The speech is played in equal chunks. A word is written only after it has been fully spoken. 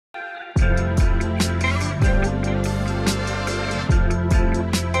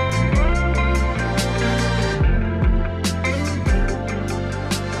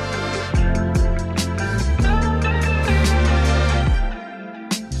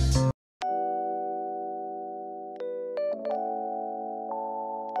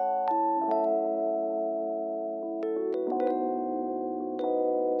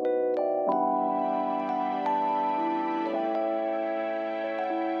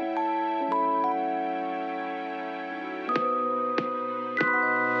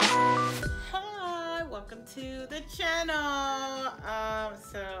to the channel.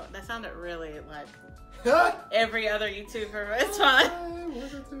 So that sounded really like every other YouTuber. It's fine.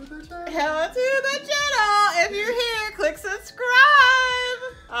 Welcome to the channel. Hello to the channel. If you're here, click subscribe.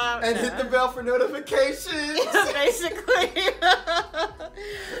 And hit the bell for notifications. Basically.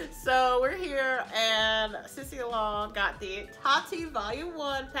 So we're here, and Sissy Long got the Tati Volume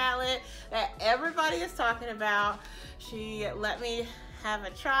 1 palette that everybody is talking about. She let me have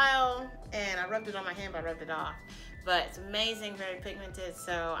a trial, and I rubbed it on my hand, but I rubbed it off. But it's amazing, very pigmented,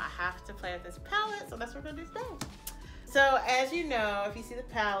 so I have to play with this palette, so that's what we're gonna do today. So as you know, if you see the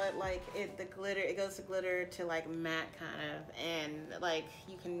palette, like the glitter, it goes to glitter to like matte kind of, and like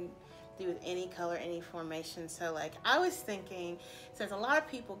you can do with any color, any formation. So like I was thinking, since a lot of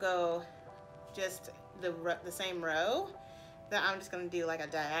people go just the same row, that I'm just gonna do like a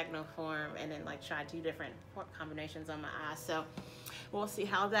diagonal form and then like try 2 different combinations on my eyes. So we'll see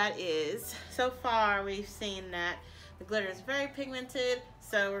how that is. So far we've seen that the glitter is very pigmented,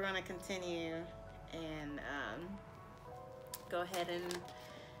 so we're gonna continue and go ahead and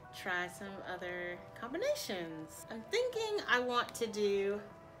try some other combinations. I'm thinking I want to do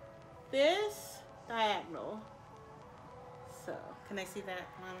this diagonal. So, can I see that,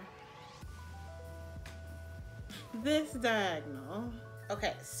 Mama? This diagonal.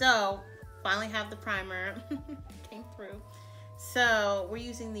 Okay, so finally have the primer. Came through. So we're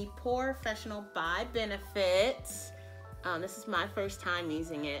using the Professional by Benefit. This is my first time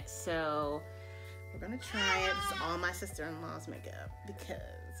using it, so we're gonna try it. This is all my sister-in-law's makeup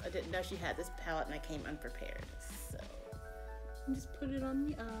because I didn't know she had this palette and I came unprepared. So just put it on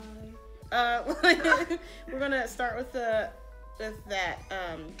the eye. We're gonna start with that.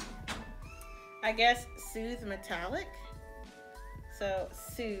 I guess Soothe Metallic. So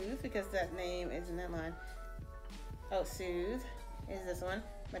Soothe, because that name is in that line. Oh, Soothe is this one,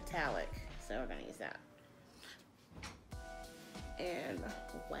 Metallic. So we're gonna use that. And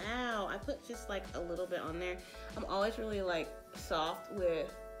wow, I put just like a little bit on there. I'm always really like soft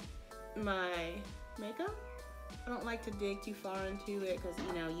with my makeup. I don't like to dig too far into it because,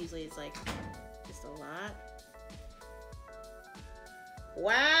 you know, usually it's like just a lot.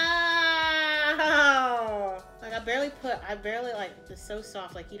 Wow! Like I barely like, it's so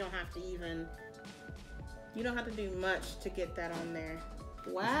soft, like you don't have to do much to get that on there.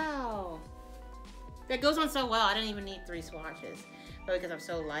 Wow! That goes on so well, I didn't even need 3 swatches. But because I'm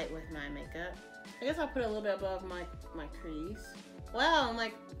so light with my makeup. I guess I'll put a little bit above my crease. Wow, I'm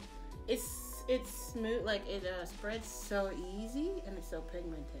like, it's smooth, like it spreads so easy and it's so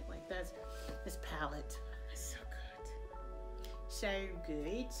pigmented. Like this palette is so good. So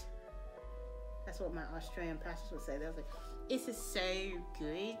good. That's what my Australian pastors would say. They was like, this is so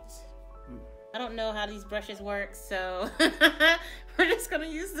good. I don't know how these brushes work, so we're just gonna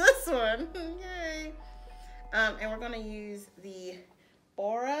use this one. Yay. And we're gonna use the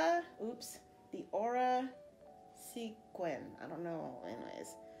Aura Sequin. I don't know,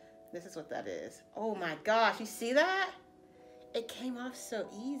 anyways. This is what that is. Oh my gosh, you see that? It came off so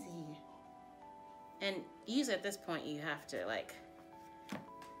easy. And usually at this point you have to like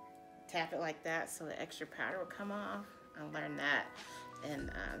tap it like that so the extra powder will come off. I learned that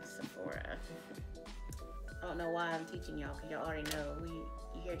in Sephora. I don't know why I'm teaching y'all, because y'all already know. You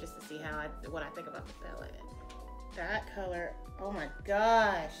here just to see what I think about the palette. That color, oh my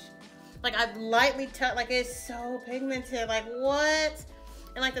gosh. Like I lightly touch, like it's so pigmented, like what?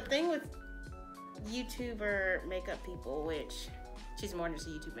 And like the thing with YouTuber makeup people, which she's more than just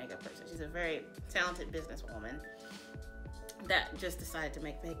a YouTube makeup person. She's a very talented businesswoman that just decided to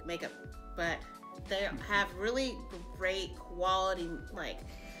make makeup, but they have really great quality like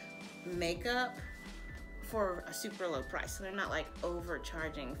makeup for a super low price. So they're not like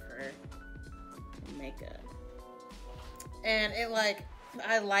overcharging for makeup. And it like,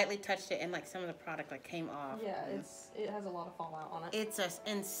 I lightly touched it and like some of the product like came off. Yeah, it has a lot of fallout on it. It's just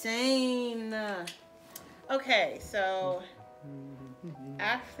insane. Okay, so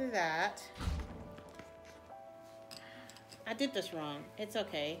after that, I did this wrong. It's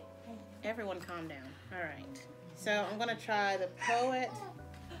okay. Everyone calm down. All right. So I'm gonna try the Poet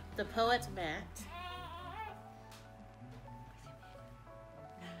Matte.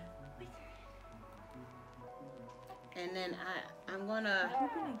 And then I'm gonna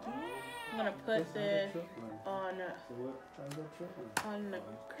put this on the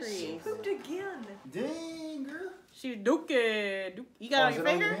crease. She pooped again. Dang, girl. She dookie. You got it on your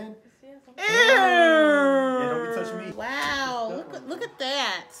finger? Ew! Yeah, don't be touching me. Wow, look at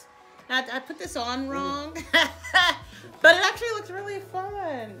that. I put this on wrong, but it actually looks really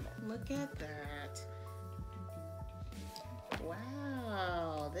fun. Look at that.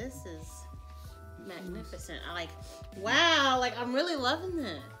 Wow, this is magnificent. I like, wow, like I'm really loving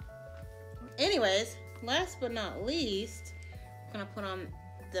this. Anyways, last but not least, I'm gonna put on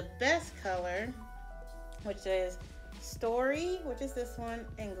the best color, which is Story, which is this one,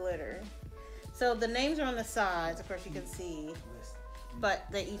 and Glitter. So the names are on the sides, of course you can see, but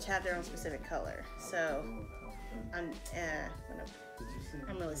they each have their own specific color. So I'm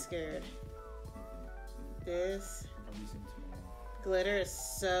really scared. This glitter is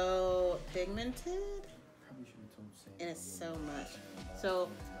so pigmented, and it's so much. So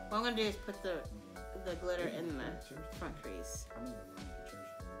what I'm gonna do is put the glitter in the front crease.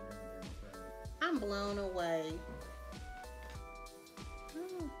 I'm blown away.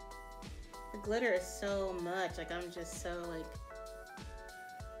 Oh, the glitter is so much. Like I'm just so like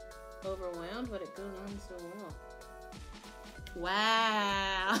overwhelmed, but it goes on so well.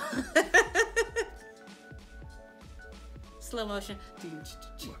 Wow. Slow motion.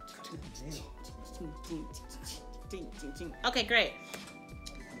 Okay, great.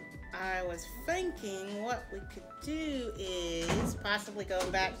 I was thinking what we could do is possibly go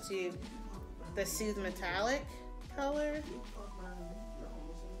back to the Soothe Metallic color.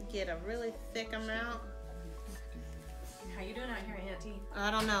 Get a really thick amount. How you doing out here, Auntie?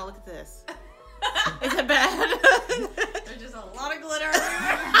 I don't know. Look at this. Is it bad? There's just a lot of glitter.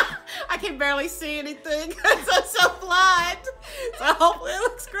 I can barely see anything because I'm so blind. So hopefully it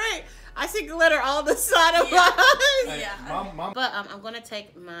looks great. I see glitter all the side of my eyes. Yeah. But I'm gonna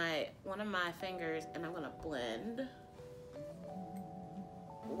take one of my fingers and I'm gonna blend.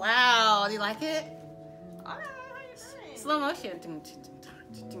 Wow, do you like it? Slow motion.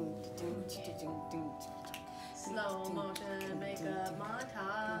 Slow motion makeup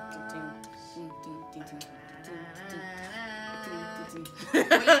montage. Will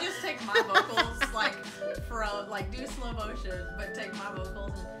you just take my vocals do slow motion, but take my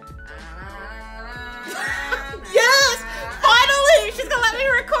vocals and Yes! Finally! She's gonna let me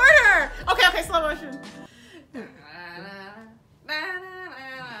record her! Okay, slow motion.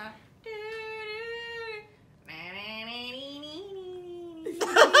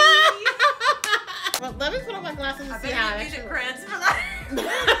 Well, let me put on my glasses and see how it music creds for that.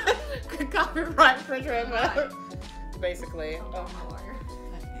 Copyright infringement. Basically. Oh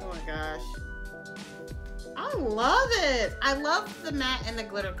my gosh. I love it. I love the matte and the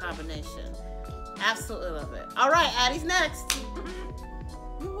glitter combination. Absolutely love it. All right, Addie's next.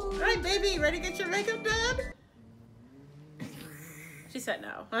 All right, baby, ready to get your makeup done? She said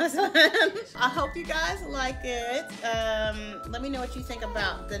no. I hope you guys like it. Let me know what you think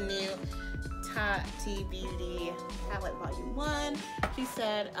about the new Tati Beauty palette volume 1. She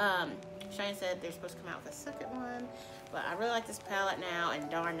said, Cheyenne said they're supposed to come out with a second one, but I really like this palette now, and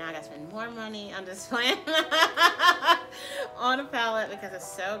darn, now I gotta spend more money on this plan on a palette because it's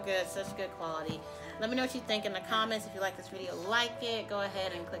so good, such good quality. Let me know what you think in the comments. If you like this video, like it. Go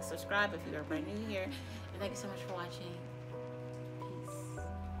ahead and click subscribe if you are brand new here. And thank you so much for watching. Peace.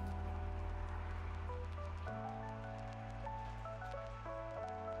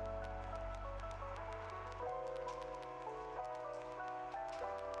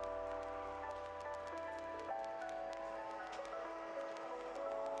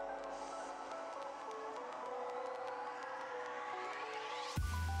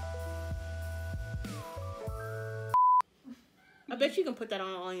 I bet you can put that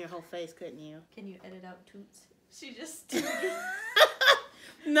on your whole face, couldn't you? Can you edit out toots? She just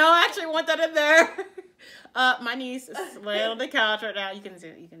No, I actually want that in there. My niece is laying on the couch right now. You can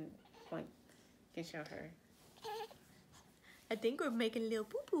zoom. You can point. You can show her. I think we're making a little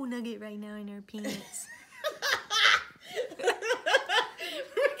poo-poo nugget right now in our pants.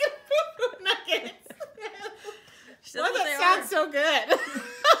 Poo-poo nuggets. Why does that sound so good?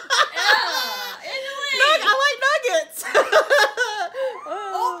 I like nuggets.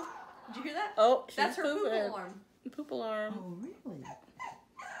 Oh, did you hear that? Oh, that's her poop alarm. Poop alarm. Oh, really?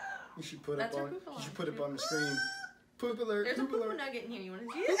 You should put That's up her on. poop alarm. You should put up on the screen. Poop alert. There's poop a poo-poo alert. nugget in here. You want to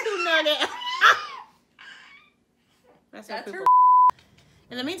see it? Poo nugget. That's her. her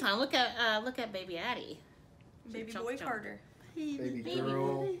In the meantime, look at baby Addie. baby Jump, boy jump. Carter. Baby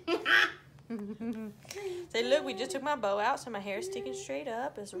girl. Say, look, we just took my bow out, so my hair's sticking straight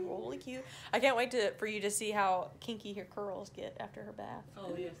up. It's really cute. I can't wait for you to see how kinky her curls get after her bath.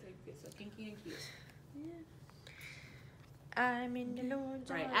 Oh yes, it's so kinky and cute. I'm in the Lord's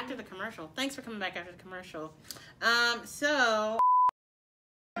Right army. after the commercial. Thanks for coming back after the commercial. So.